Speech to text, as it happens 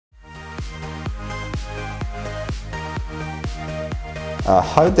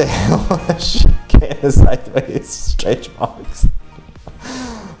How the hell is she getting sideways stretch marks?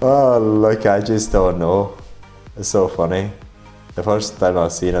 Oh, look, I just don't know. It's so funny. The first time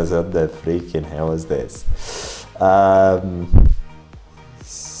I've seen it, I said, the freaking hell is this?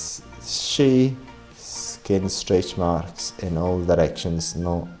 She skin stretch marks in all directions,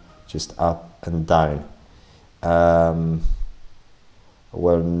 not just up and down.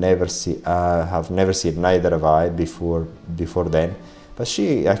 Will never see. Have never seen, neither have I before then. But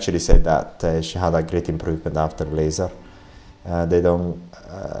she actually said that she had a great improvement after laser.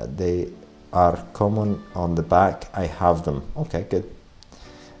 They are common on the back. I have them. Okay, good.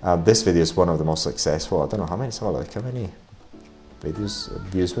 This video is one of the most successful. I don't know how many. So like how many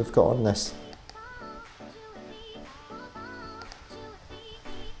views we've got on this.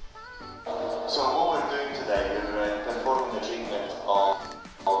 So what we're doing today is we're performing the treatment on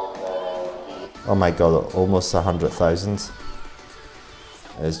the... Oh my god, almost 100,000.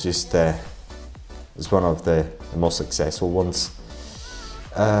 It's just it's one of the most successful ones.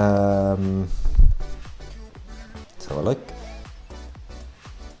 Let's have a look.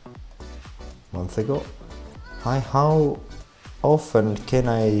 Month ago. Hi, how often can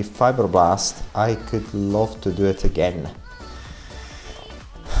I fibroblast? I could love to do it again.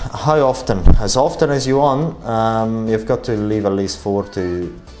 How often? As often as you want. You've got to leave at least 2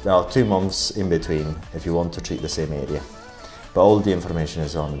 months in between if you want to treat the same area. But all the information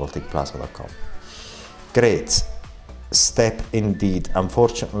is on balticplasma.com. Great step indeed.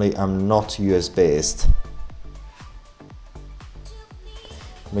 Unfortunately, I'm not US based.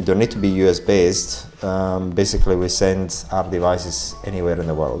 We don't need to be US based. Basically, we send our devices anywhere in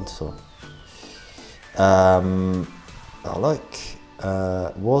the world. So,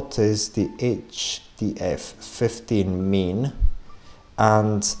 what is the HDF 15 mean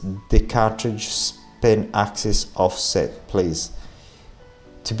and the cartridge spin axis offset, please?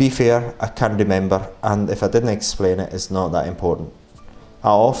 To be fair, I can't remember, and if I didn't explain it, it's not that important.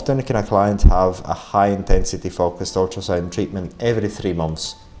 How often can a client have a high intensity focused ultrasound treatment? Every 3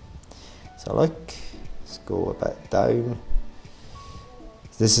 months. So look, let's go a bit down.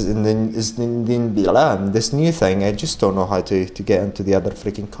 This is this new thing. I just don't know how to get into the other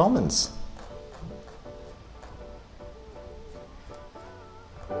freaking comments.